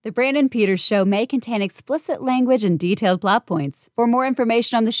The Brandon Peters Show may contain explicit language and detailed plot points. For more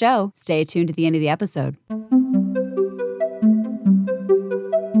information on the show, stay tuned to the end of the episode.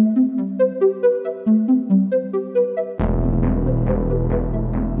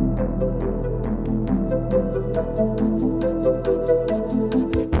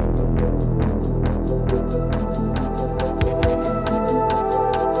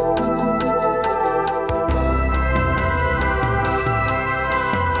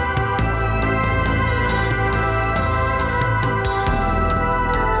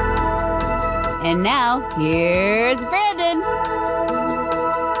 And now, here's Brandon.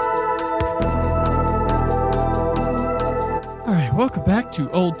 All right, welcome back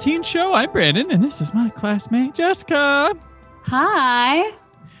to Old Teen Show. I'm Brandon, and this is my classmate, Jessica. Hi.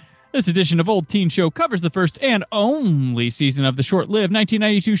 This edition of Old Teen Show covers the first and only season of the short-lived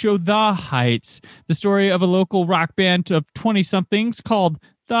 1992 show The Heights, the story of a local rock band of 20-somethings called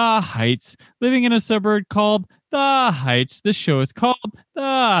The Heights, living in a suburb called The Heights. This show is called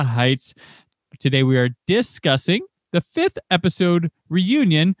The Heights. Today we are discussing the 5th episode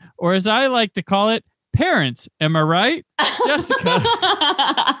reunion, or as I like to call it, Parents. Am I right, Jessica?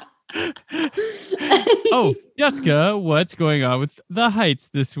 Oh, Jessica, what's going on with The Heights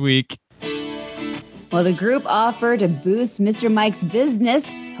this week? Well, the group offered to boost Mr. Mike's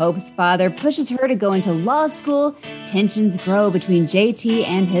business. Hope's father pushes her to go into law school. Tensions grow between JT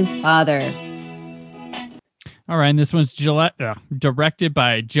and his father. All right, and this one's directed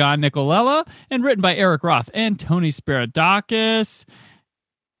by John Nicolella and written by Eric Roth and Tony Sparadakis.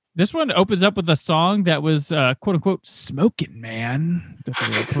 This one opens up with a song that was, quote-unquote, Smokin' Man that they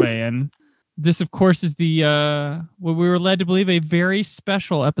were playing. This, of course, is the what we were led to believe a very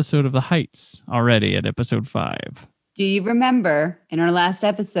special episode of The Heights already at episode 5. Do you remember in our last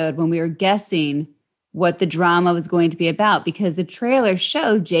episode when we were guessing what the drama was going to be about? Because the trailer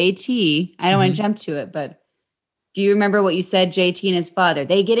showed JT. I don't want to jump to it, but do you remember what you said, JT and his father?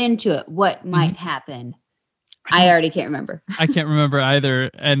 They get into it. What might happen? I already can't remember. I can't remember either.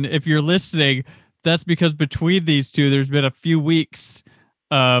 And if you're listening, that's because between these two, there's been a few weeks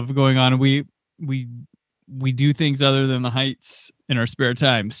of going on. We do things other than The Heights in our spare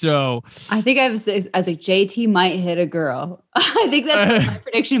time. So I think I was like, JT might hit a girl. I think that's what my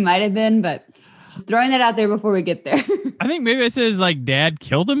prediction might have been, but just throwing that out there before we get there. I think maybe I said his dad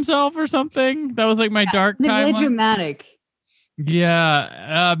killed himself or something. That was like my dark time. Really dramatic.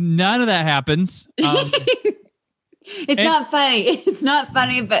 Yeah. None of that happens. It's not funny. It's not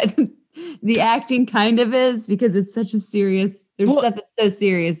funny, but the acting kind of is because it's such a serious, stuff is so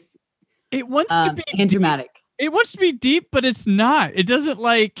serious. It wants to be and dramatic. It wants to be deep, but it's not. It doesn't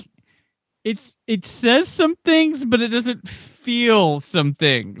it says some things, but it doesn't feel some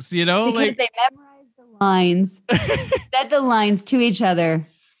things, you know? Because they memorized the lines, said the lines to each other.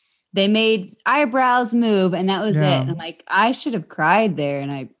 They made eyebrows move, and that was it. And I'm like, I should have cried there,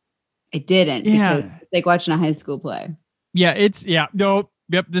 and I didn't. Yeah. Because it's like watching a high school play. Yeah,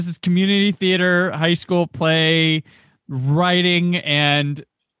 Yep, this is community theater, high school play, writing and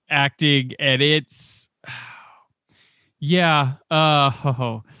acting, and it's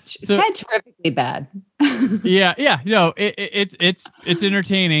it's kind of terrifically bad. It's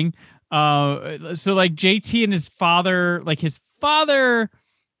entertaining. So like JT and his father,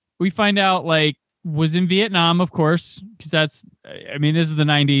 we find out was in Vietnam, of course, because this is the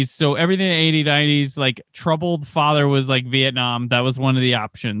 90s. So everything in the 80s, 90s, troubled father was Vietnam. That was one of the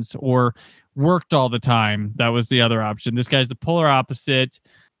options, or worked all the time. That was the other option. This guy's the polar opposite.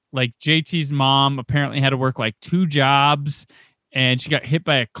 JT's mom apparently had to work 2 jobs, and she got hit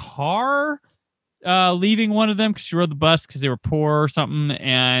by a car leaving one of them because she rode the bus because they were poor or something,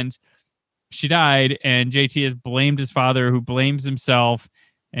 and she died. And JT has blamed his father, who blames himself,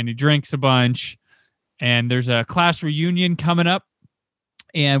 and he drinks a bunch. And there's a class reunion coming up,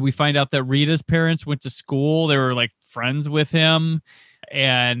 and we find out that Rita's parents went to school. They were friends with him,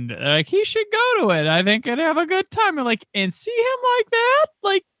 and he should go to it. I think I'd have a good time. And see him like that?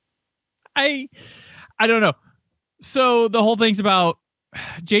 I don't know. So the whole thing's about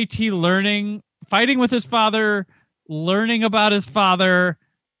JT fighting with his father, learning about his father,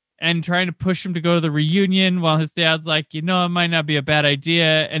 and trying to push him to go to the reunion while his dad's it might not be a bad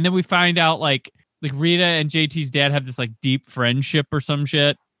idea. And then we find out Rita and JT's dad have this deep friendship or some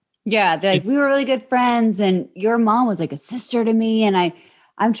shit. Yeah, we were really good friends, and your mom was like a sister to me, and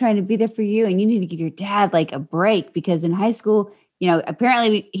I'm trying to be there for you, and you need to give your dad a break, because in high school,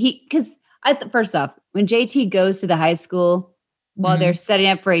 apparently first off, when JT goes to the high school while they're setting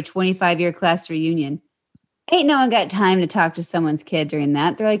up for a 25-year class reunion, ain't no one got time to talk to someone's kid during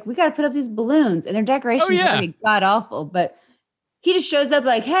that. They're we got to put up these balloons, and their decorations are already god awful, but he just shows up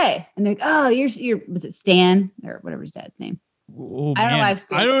like, hey, and they're like, oh, you're was it Stan or whatever his dad's name? Oh, I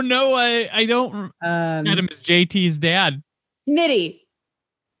don't know why I don't know. I don't had him as JT's dad. Smitty.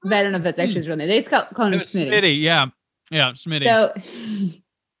 But I don't know if that's actually his real name. They just call him Smitty. Smitty, yeah. Yeah, Smitty. So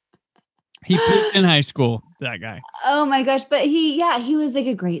he peaked in high school, that guy. Oh my gosh. But he was like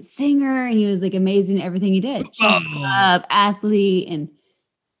a great singer and he was like amazing at everything he did. Chess club, athlete. And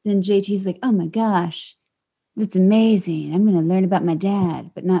then JT's like, oh my gosh, that's amazing. I'm going to learn about my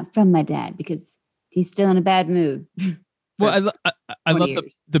dad, but not from my dad because he's still in a bad mood. Well, I love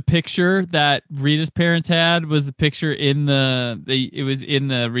the picture that Rita's parents had was the picture in it was in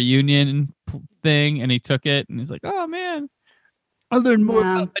the reunion thing, and he took it and he's like, oh man, I learned more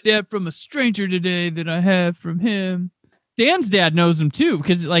about my dad from a stranger today than I have from him. Dan's dad knows him too,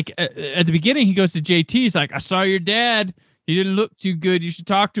 because like at the beginning he goes to JT, he's like, I saw your dad. He didn't look too good. You should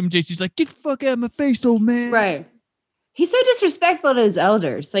talk to him. JT's like, get the fuck out of my face, old man. Right. He's so disrespectful to his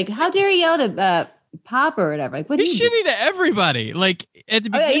elders. Like, how dare he yell to Pop or whatever? Like, what? He's shitty to everybody. Like at the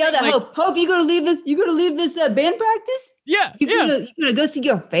beginning, yelled at Hope. Hope, you gonna leave this? You gonna leave this band practice? Yeah, you gonna go see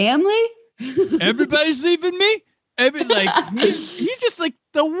your family? Everybody's leaving me. He's just like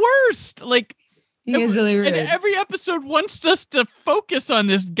the worst. Like he is really rude. And every episode wants us to focus on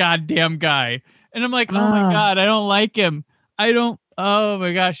this goddamn guy, and I'm like, oh my god, I don't like him. I don't. Oh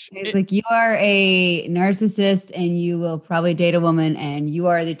my gosh. It's like you are a narcissist, and you will probably date a woman, and you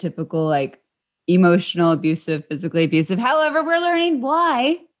are the typical like. Emotional, abusive, physically abusive. However, we're learning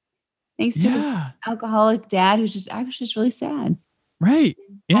why, thanks to his alcoholic dad, who's just actually just really sad. Right.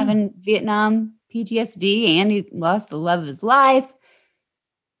 Yeah. Having Vietnam PTSD, and he lost the love of his life.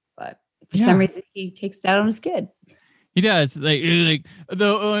 But for some reason, he takes that on his kid. He does.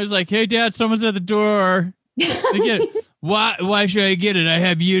 It's like, hey, Dad, someone's at the door. Get it. Why should I get it? I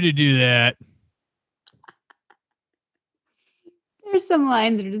have you to do that. There's some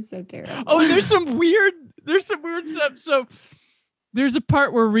lines that are just so terrible. Oh, there's some weird stuff. So there's a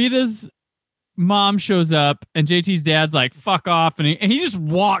part where Rita's mom shows up and JT's dad's like, fuck off. And he just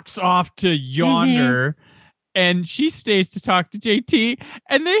walks off to yonder and she stays to talk to JT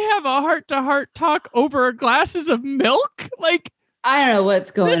and they have a heart-to-heart talk over glasses of milk. Like, I don't know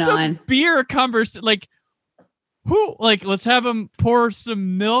what's going on. Beer conversation. Like, who? Like, let's have him pour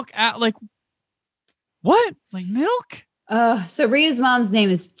some milk at, like, what? Like milk? So Rita's mom's name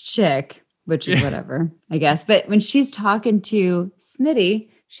is Chick, which is whatever, I guess. But when she's talking to Smitty,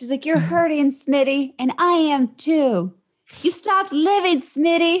 she's like, you're hurting, Smitty, and I am too. You stopped living,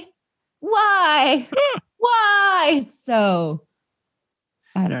 Smitty. Why? Why? So,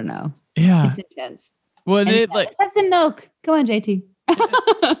 I don't know. Yeah. It's intense. Well, let's have some milk. Come on, JT.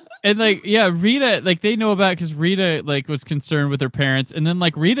 And Rita, like they know about because Rita like was concerned with her parents, and then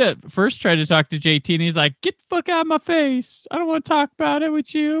like Rita first tried to talk to JT, and he's like, "Get the fuck out of my face! I don't want to talk about it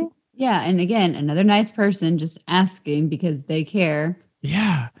with you." Yeah, and again, another nice person just asking because they care.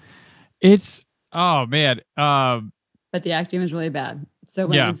 Yeah, it's oh man. But the acting was really bad. So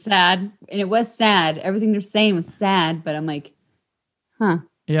when it was sad, and it was sad, everything they're saying was sad. But I'm like, huh?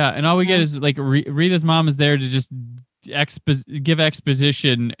 Yeah, and all we get is like Rita's mom is there to just give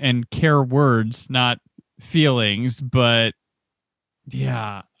exposition and care words, not feelings. But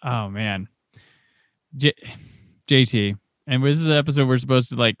yeah, oh man, JT, and this is the episode we're supposed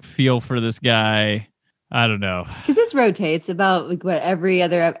to like feel for this guy. I don't know, because this rotates about like what every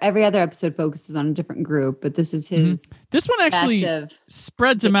other episode focuses on a different group, but this is his. This one actually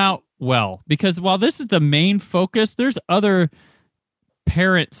spreads him out well, because while this is the main focus, there's other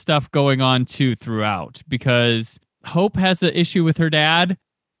parent stuff going on too throughout, because Hope has an issue with her dad.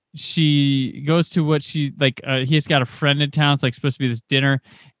 She goes to what she like. He's got a friend in town. It's like supposed to be this dinner,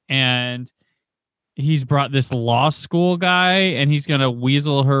 and he's brought this law school guy, and he's gonna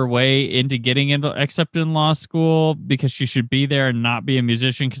weasel her way into getting accepted in law school because she should be there and not be a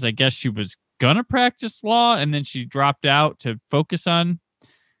musician. Because I guess she was gonna practice law, and then she dropped out to focus on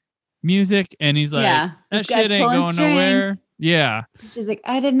music. And he's like, that shit ain't going nowhere. Yeah. She's like,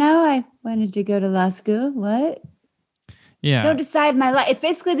 I didn't know I wanted to go to law school. What? Yeah. Don't decide my life. It's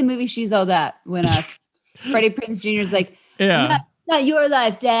basically the movie She's All That when Freddie Prinze Jr. is like, not your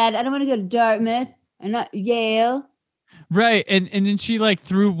life, Dad. I don't want to go to Dartmouth and not Yale. Right. And then she like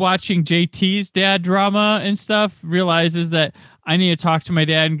through watching JT's dad drama and stuff realizes that I need to talk to my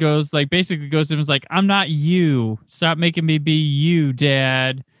dad, and basically goes to him and is like, I'm not you. Stop making me be you,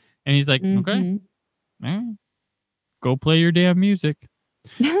 Dad. And he's like, okay. All right. Go play your damn music.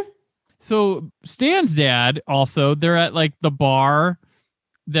 So Stan's dad also, they're at like the bar,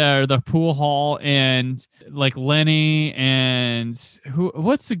 the pool hall, and like Lenny and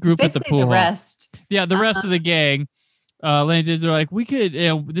what's the group at the pool hall? The rest. Yeah, the rest of the gang. Lenny did. They're like, we could,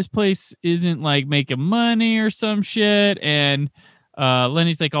 this place isn't like making money or some shit. And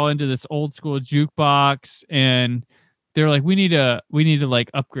Lenny's like all into this old school jukebox, and they're like, we need to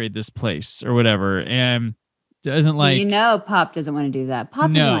like upgrade this place or whatever. And doesn't like, Pop doesn't want to do that.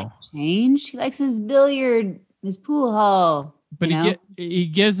 Pop doesn't like change. He likes his billiard, his pool hall. But he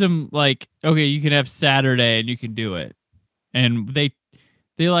gives them like, okay, you can have Saturday and you can do it. And they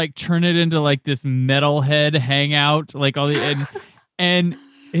like turn it into like this metalhead hangout, like all the and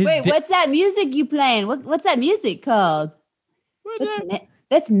wait, what's that music you playing? What's that music called?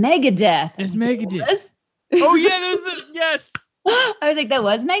 That's Megadeth. It's Megadeth. Oh yeah, that's yes. I was like, that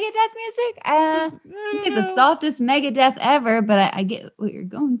was Megadeth music. It's like the softest Megadeth ever, but I get what you're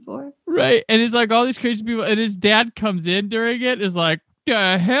going for. Right. And it's like all these crazy people, and his dad comes in during it, is like,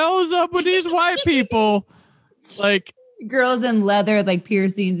 the hell's up with these white people? Like girls in leather, like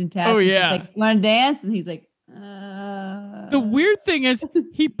piercings and tattoos. Oh yeah. Like, you want to dance? And he's like, The weird thing is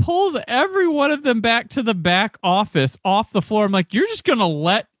he pulls every one of them back to the back office off the floor. I'm like, you're just going to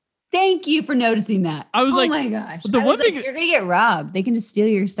let. Thank you for noticing that. I was like, oh my gosh. The one thing, you're going to get robbed. They can just steal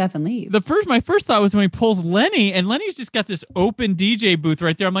your stuff and leave. My first thought was when he pulls Lenny, and Lenny's just got this open DJ booth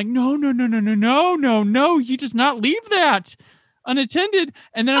right there. I'm like, no. He does not leave that unattended.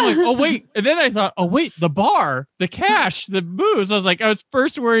 And then I'm like, oh wait. And then I thought, oh wait, the bar, the cash, the booze. I was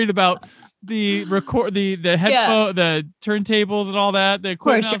first worried about the headphone, the turntables and all that. The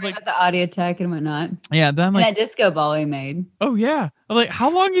equipment. Of course, like, the audio tech and whatnot. Yeah, but I'm like, that disco ball he made. Oh yeah. I'm like,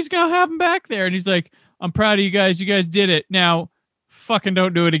 how long he's gonna have him back there? And he's like, I'm proud of you guys. You guys did it. Now, fucking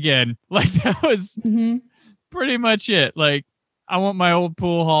don't do it again. Like that was pretty much it. Like, I want my old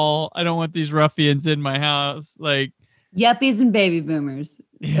pool hall. I don't want these ruffians in my house. Like yuppies and baby boomers.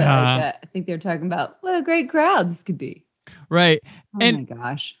 Yeah, I think they're talking about what a great crowd this could be. Right. Oh my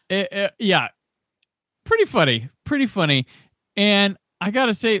gosh. Yeah. Pretty funny. And I got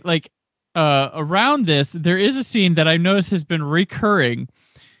to say, like, around this, there is a scene that I noticed has been recurring.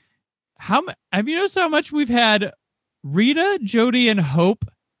 Have you noticed how much we've had Rita, Jody, and Hope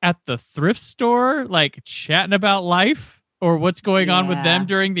at the thrift store, like chatting about life or what's going on with them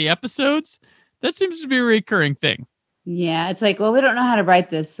during the episodes? That seems to be a recurring thing. Yeah. It's like, well, we don't know how to write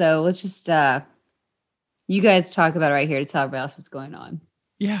this, so let's just, you guys talk about it right here to tell everybody else what's going on.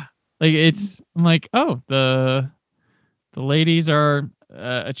 Yeah. Like I'm like, oh, the ladies are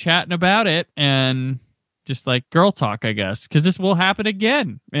chatting about it and just like girl talk, I guess, because this will happen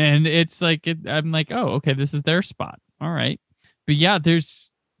again. And it's like, I'm like, oh, okay, this is their spot. All right. But yeah,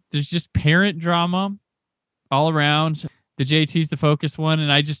 there's just parent drama all around. The JT's the focus one.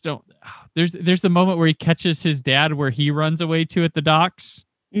 And I just don't, there's the moment where he catches his dad where he runs away to at the docks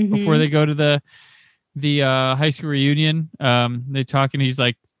before they go to the high school reunion. They talk and he's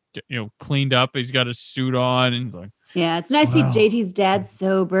like, cleaned up. He's got his suit on and he's like, yeah, it's nice to see JT's dad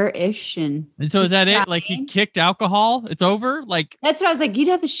sober-ish. And so is that it? Like he kicked alcohol? It's over? Like that's what I was like. You'd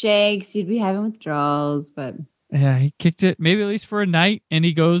have the shakes. You'd be having withdrawals, but yeah, he kicked it maybe at least for a night. And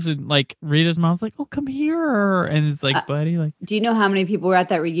he goes and like Rita's mom's like, oh, come here. And it's like, buddy, like, do you know how many people were at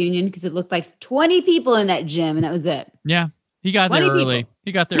that reunion? Because it looked like 20 people in that gym and that was it. Yeah. He got there early.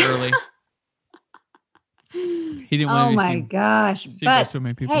 He got there early. He didn't want to my gosh. But so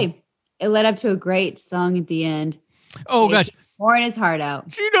many people. Hey, it led up to a great song at the end. Oh gosh. Pouring his heart out.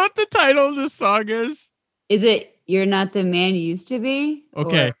 Do you know what the title of this song is? Is it You're Not the Man You Used to Be?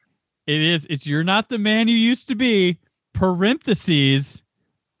 Okay. Or? It is. It's You're Not the Man You Used to Be, parentheses,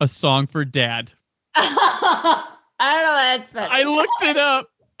 a song for dad. I don't know what that's funny. I looked it up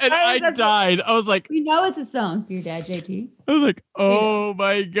and I died. I was like, we know it's a song for your dad, JT. I was like, oh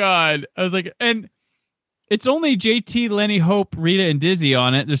my God. I was like, and it's only JT, Lenny, Hope, Rita, and Dizzy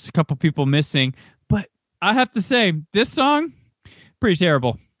on it. There's a couple people missing. But I have to say, this song, pretty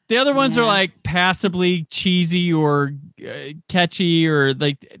terrible. The other ones are like passably cheesy or catchy or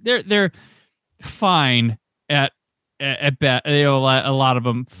like they're fine at best. A lot of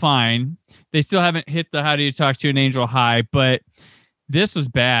them fine. They still haven't hit the How Do You Talk to an Angel high, but this was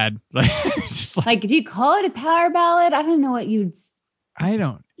bad. Like, do you call it a power ballad? I don't know what you'd. I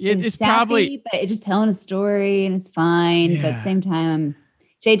don't. It's sappy, probably, but it's just telling a story and it's fine. Yeah. But at the same time,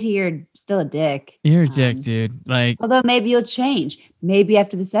 JT, you're still a dick. You're a dick, dude. Like, although maybe you'll change. Maybe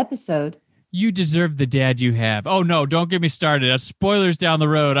after this episode. You deserve the dad you have. Oh no, don't get me started. Spoilers down the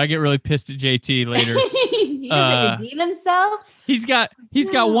road. I get really pissed at JT later. He doesn't redeem himself. He's got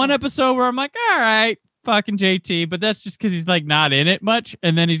one episode where I'm like, all right, fucking JT, but that's just because he's like not in it much.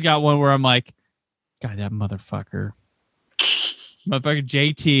 And then he's got one where I'm like, God, that motherfucker. Motherfucker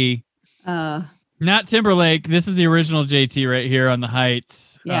JT. Not Timberlake. This is the original JT right here on the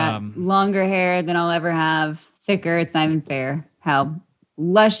Heights. Yeah. Longer hair than I'll ever have. thicker. It's not even fair how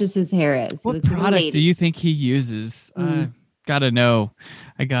luscious his hair is. What product do you think he uses? Gotta know.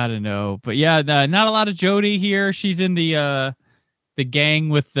 I gotta know. But yeah, not a lot of Jody here. She's in the gang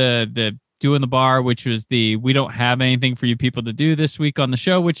with the doing the bar, which was we don't have anything for you people to do this week on the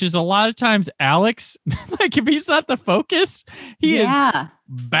show, which is a lot of times Alex. Like if he's not the focus, he is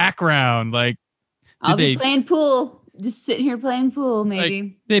background. Like I'll be playing pool, just sitting here playing pool. Maybe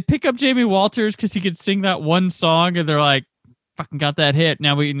like, they pick up Jamie Walters because he could sing that one song, and they're like, "Fucking got that hit."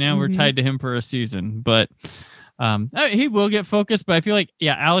 Now we're tied to him for a season, but. He will get focused, but I feel like,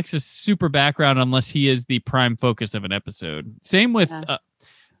 Alex is super background unless he is the prime focus of an episode. Same with,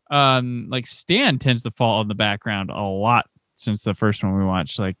 like Stan tends to fall in the background a lot since the first one we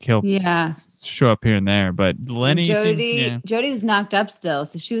watched. Like he'll show up here and there, but Lenny, Jody was knocked up still,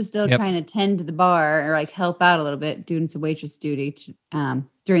 so she was still trying to tend to the bar or like help out a little bit, doing some waitress duty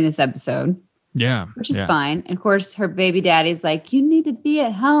during this episode. Yeah, which is fine. And of course, her baby daddy's like, "You need to be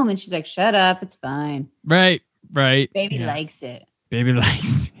at home," and she's like, "Shut up, it's fine." Right. Baby likes it. Baby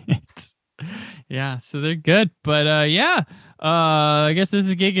likes it. Yeah, so they're good. But I guess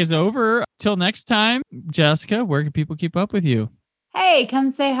this gig is over. Till next time, Jessica, where can people keep up with you? Hey, come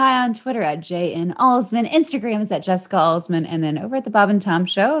say hi on Twitter at JN Alsman. Instagram is at Jessica Alsman. And then over at the Bob and Tom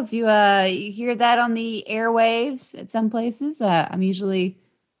Show, if you hear that on the airwaves at some places, I'm usually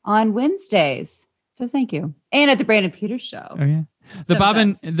on Wednesdays. So thank you. And at the Brandon Peters Show. Oh, yeah.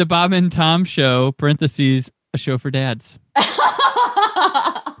 The Bob and Tom Show, parentheses, a show for dads.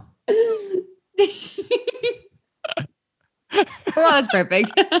 Oh, that's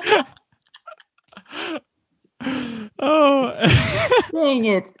perfect. Oh, dang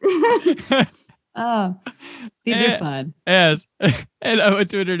it. Oh, these are fun. Yes. And I'm on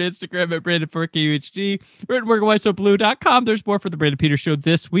Twitter and Instagram at Brandon4KUHD. Written work at WhySoBlue.com. There's more for the Brandon Peters Show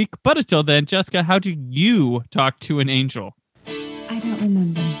this week. But until then, Jessica, how do you talk to an angel? I don't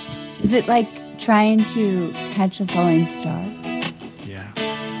remember. Is it like trying to catch a falling star? Yeah,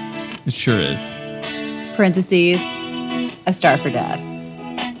 it sure is. Parentheses, a star for dad.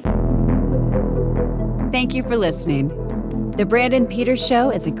 Thank you for listening. The Brandon Peters Show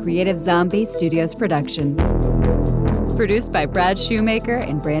is a Creative Zombie Studios production. Produced by Brad Shoemaker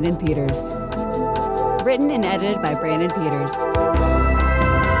and Brandon Peters. Written and edited by Brandon Peters.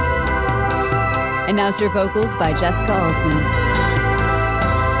 Announcer vocals by Jessica Alsman.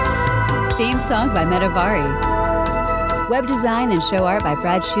 Theme song by Metavari. Web design and show art by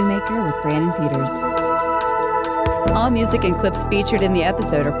Brad Shoemaker with Brandon Peters. All music and clips featured in the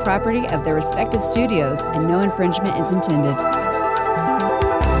episode are property of their respective studios, and no infringement is intended.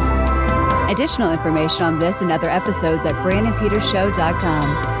 Additional information on this and other episodes at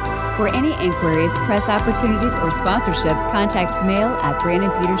BrandonPetersShow.com. For any inquiries, press opportunities, or sponsorship, contact mail at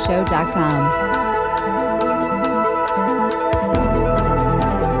BrandonPetersShow.com.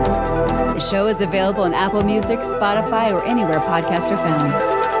 The show is available on Apple Music, Spotify, or anywhere podcasts are found.